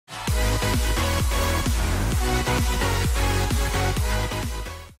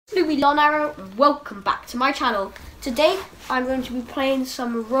Scooby Lonaro, welcome back to my channel. Today I'm going to be playing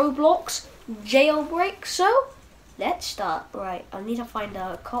some Roblox Jail Break, so let's start. Right, I need to find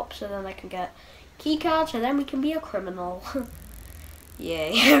a cop so then I can get key cards and then we can be a criminal.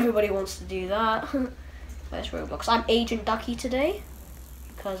 Yay, everybody wants to do that. Where's Roblox? I'm Agent Ducky today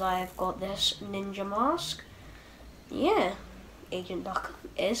because I've got this ninja mask. Yeah, Agent Duck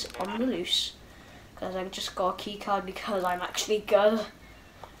is on the loose. Because I've just got a key card because I'm actually good.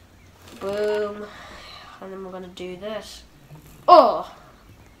 Boom. And then we're going to do this. Oh!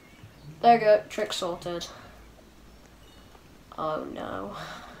 There we go. Trick sorted. Oh no.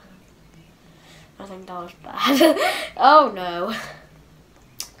 I think that was bad. Oh no. I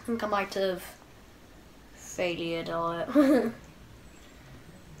think I might have failured on it. Okay,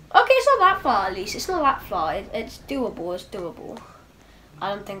 it's not that far at least. It's not that far. It's doable. It's doable.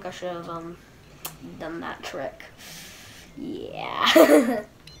 I don't think I should have done that trick. Yeah.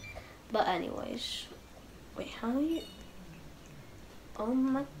 But anyways. Wait, how are you? Oh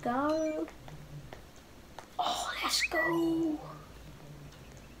my god. Oh, let's go.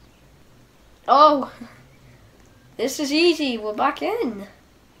 Oh. This is easy. We're back in.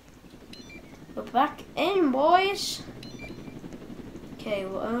 We're back in, boys. Okay,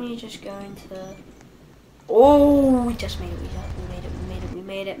 we're only just going to... Oh, we just made it. We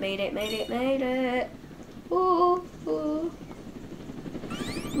made it. Ooh, ooh.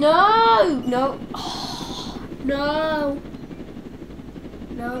 No, no. Oh, no.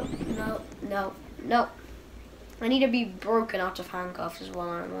 No. I need to be broken out of handcuffs is what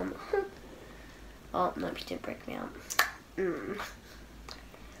I want. Oh, no, he didn't break me out.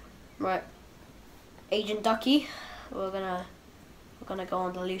 Right. Agent Ducky, we're gonna go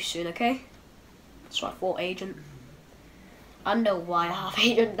on the loose soon, okay? So I thought Agent. I know why I have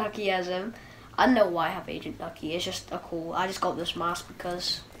Agent Ducky as him. I know why I have Agent Ducky. It's just a cool. I just got this mask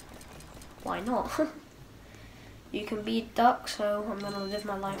because why not? You can be a duck, so I'm gonna live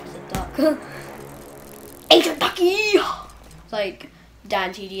my life as a duck. Agent Ducky. It's like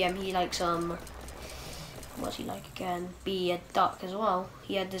Dan TDM. He likes what's he like again? Be a duck as well.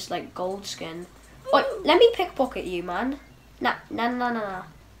 He had this like gold skin. Wait, let me pickpocket you, man. Nah. Nah.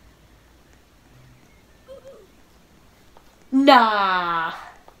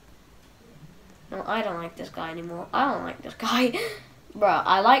 No, I don't like this guy anymore. I don't like this guy. Bruh,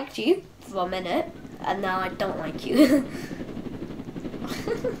 I liked you for a minute, and now I don't like you.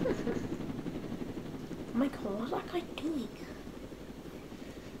 Oh my god, what's that guy doing?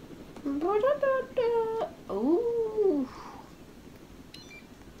 Ooh.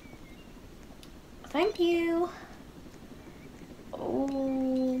 Thank you.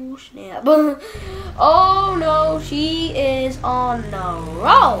 Oh snap. Oh no, she is on the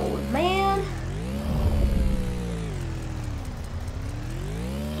road, man.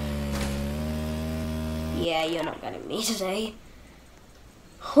 Yeah, you're not getting me today.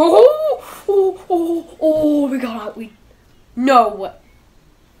 Oh, we got out. No way.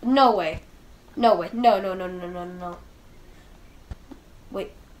 No.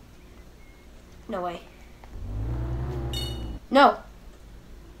 Wait. No way. No.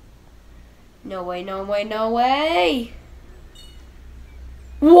 No way.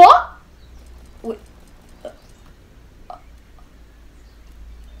 What? Wait.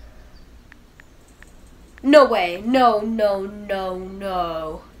 No way.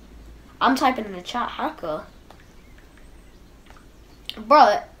 No. I'm typing in the chat, hacker.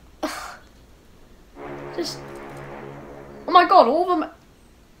 Bruh. Just. Oh my god, all of them.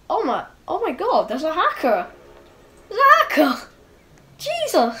 Oh my god, there's a hacker.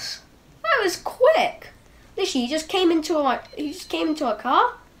 Jesus. That was quick. Literally, he just came into a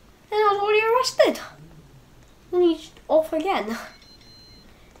car and I was already arrested. And he's off again.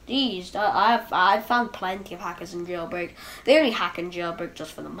 Jeez, I've found plenty of hackers in Jailbreak. They only hack in Jailbreak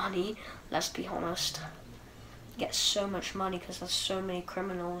just for the money, let's be honest. You get so much money because there's so many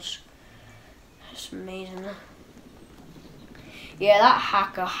criminals. It's amazing. Yeah, that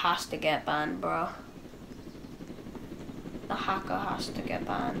hacker has to get banned, bro. The hacker has to get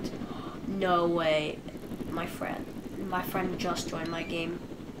banned. No way. My friend just joined my game.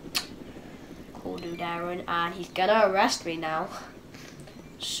 Cool dude Aaron, and he's gonna arrest me now.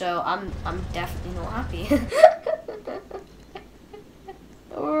 So I'm definitely not happy.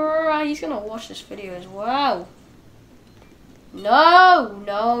 He's gonna watch this video as well. No.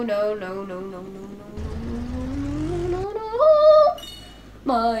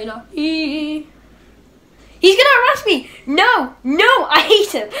 My life. He's gonna arrest me. No. I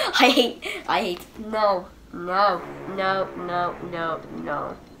hate him. I hate. No.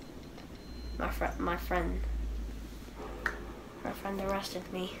 My friend arrested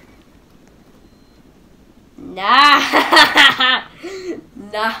me. Nah.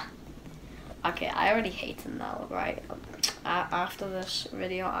 Nah. Okay, I already hate him now, right? After this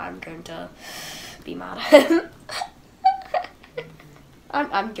video, I'm going to be mad at him.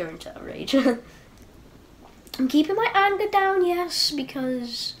 I'm going to rage. I'm keeping my anger down, yes,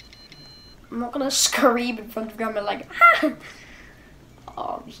 because I'm not gonna scream in front of him and like, ah!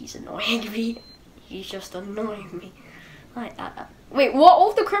 Oh, he's annoying me. He's just annoying me. Wait, what? All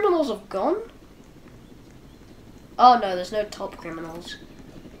of the criminals have gone? Oh no, there's no top criminals.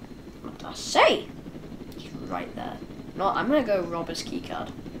 What did I say? He's right there. No, I'm gonna go rob his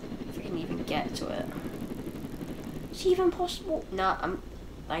keycard. If we can even get to it. Is it even possible? No,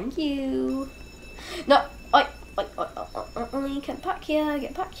 thank you. No,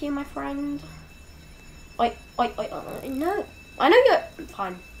 get back here, my friend. No. I know you're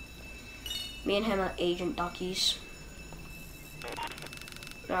fine. Me and him are agent duckies.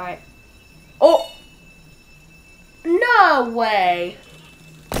 Alright. Oh! No way!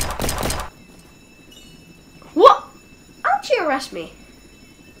 What? How'd you arrest me?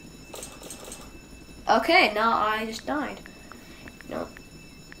 Okay, now I just died. No.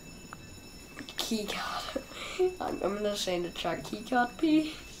 Keycard. I'm gonna say in the chat, keycard,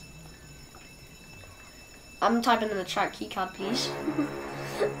 please. I'm typing in the chat, keycard, please.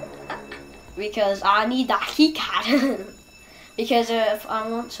 Because I need that keycard. Because if I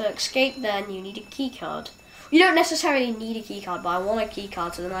want to escape, then you need a keycard. You don't necessarily need a keycard, but I want a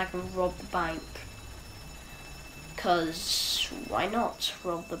keycard so then I can rob the bank. Because why not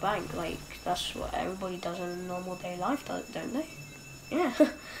rob the bank? Like, that's what everybody does in a normal day life, don't they? Yeah.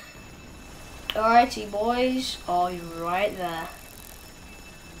 Alrighty, boys. Oh, you're right there.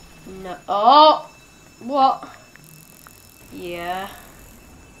 No. Oh! What? Yeah.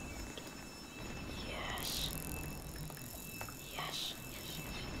 Yes.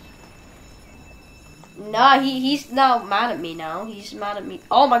 No, he's now mad at me now. He's mad at me.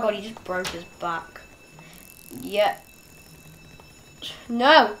 Oh my god, he just broke his back. Yeah.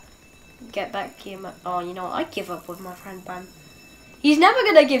 No. Get back here, oh, you know what? I give up with my friend Ben. He's never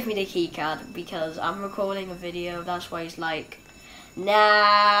gonna give me the keycard because I'm recording a video. That's why he's like,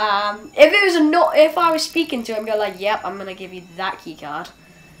 nah. If I was speaking to him, go like, yep, I'm gonna give you that keycard.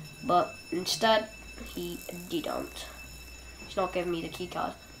 But instead, he didn't. He's not giving me the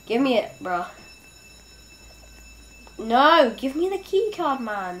keycard. Give me it, bro. No, give me the keycard,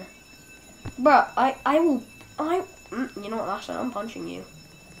 man. Bro, you know what? That's it. I'm punching you.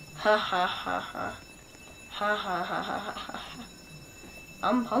 Ha ha ha ha. Ha ha ha ha ha ha.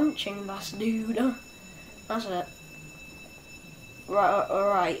 I'm punching this dude. That's it. Right,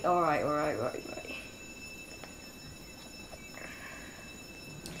 alright.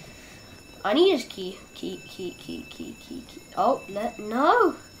 I need his key. Key. Oh,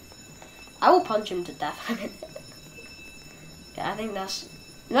 no. I will punch him to death. Yeah, I think that's...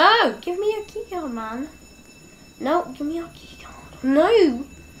 No, give me a key card, man. No, give me a key card. No.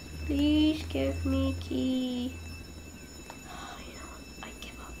 Please give me a key. Oh, you know what? I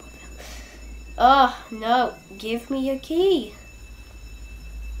give up with him. Oh, no. Give me a key.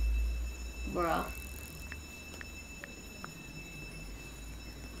 Bruh.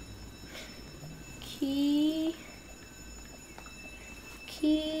 Key.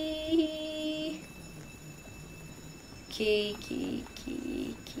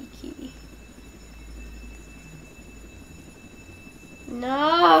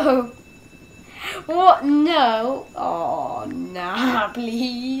 No. What? No. Oh, nah,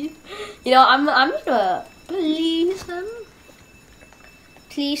 please. You know, I'm gonna please him.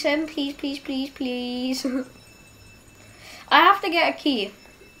 Please him, please. I have to get a key.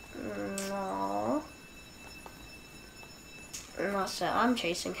 Aww. That's it. I'm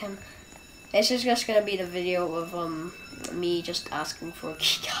chasing him. This is just gonna be the video of me just asking for a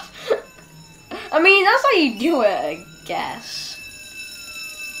keycard. I mean, that's how you do it, I guess.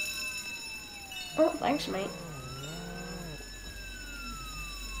 Oh, thanks, mate.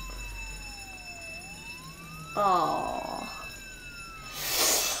 Oh.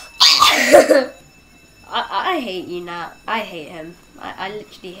 I hate you, Nat. I hate him. I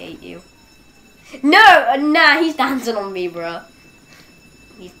literally hate you. No, nah, he's dancing on me, bro.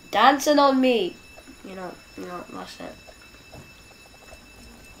 He's dancing on me. You know, that's it.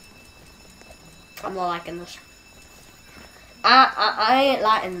 I'm not liking this. I ain't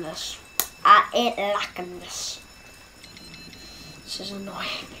liking this. I ain't liking this. This is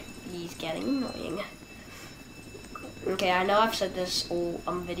annoying. He's getting annoying. Okay, I know I've said this all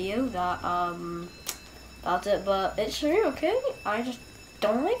on video that that's it, but it's true. Okay, I just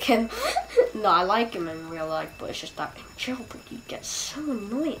don't like him. No, I like him in real life, but it's just that in jailbreak he gets so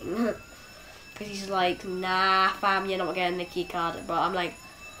annoying. because he's like, nah, fam, you're not getting the key card. But I'm like,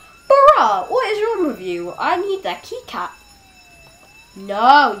 bruh, what is wrong with you? I need that key card.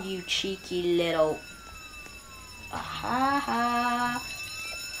 No, you cheeky little. Ha ha ha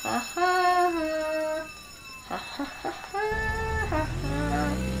ha ha ha ha ha ha.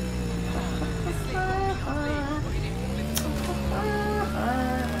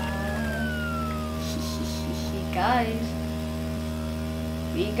 Guys,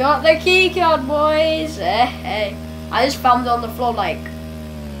 we got the key card, boys. Hey, I just found it on the floor like,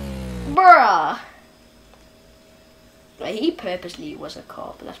 bruh. Like, he purposely was a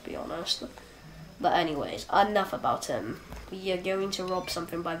cop, let's be honest. But anyways, enough about him. We are going to rob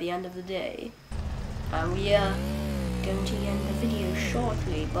something by the end of the day. And we are going to end the video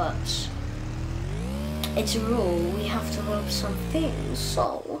shortly, but it's a rule, we have to rob some things.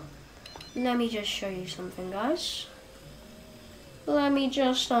 So, let me just show you something, guys. Let me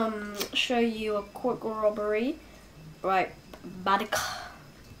just show you a quick robbery. Right, Badik.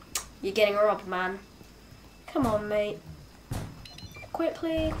 You're getting robbed, man. Come on, mate.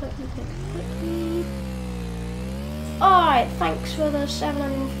 Quickly. Alright, thanks for the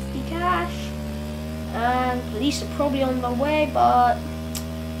 750 cash. And police are probably on the way, but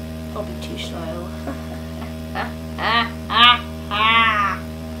probably too slow.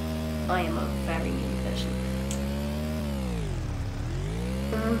 I am a very mean person.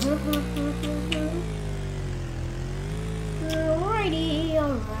 Alrighty.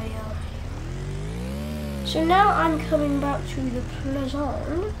 So now I'm coming back to the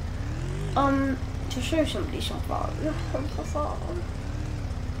prison, to show somebody some fun.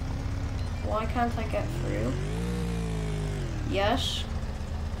 Why can't I get through? Yes.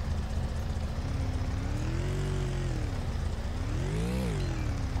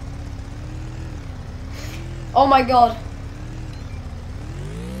 Oh my god.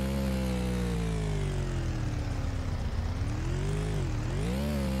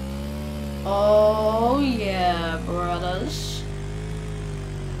 Oh yeah, brothers.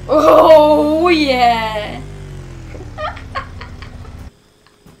 Oh yeah.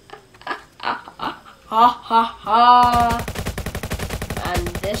 Ha ha ha. And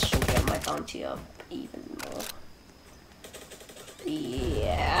this will get my bounty up even more.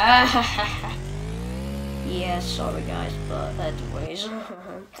 Yeah. Yeah, sorry guys, but anyways.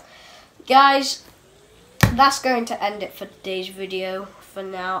 Guys, that's going to end it for today's video. For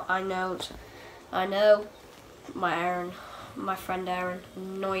now, I know my friend Aaron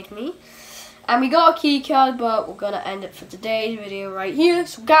annoyed me. And we got a key card, but we're gonna end it for today's video right here.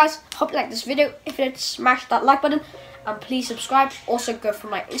 So guys, hope you like this video. If you did, smash that like button and please subscribe. Also go for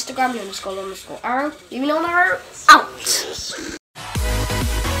my Instagram, __Aaron. Leave me on Aaron out.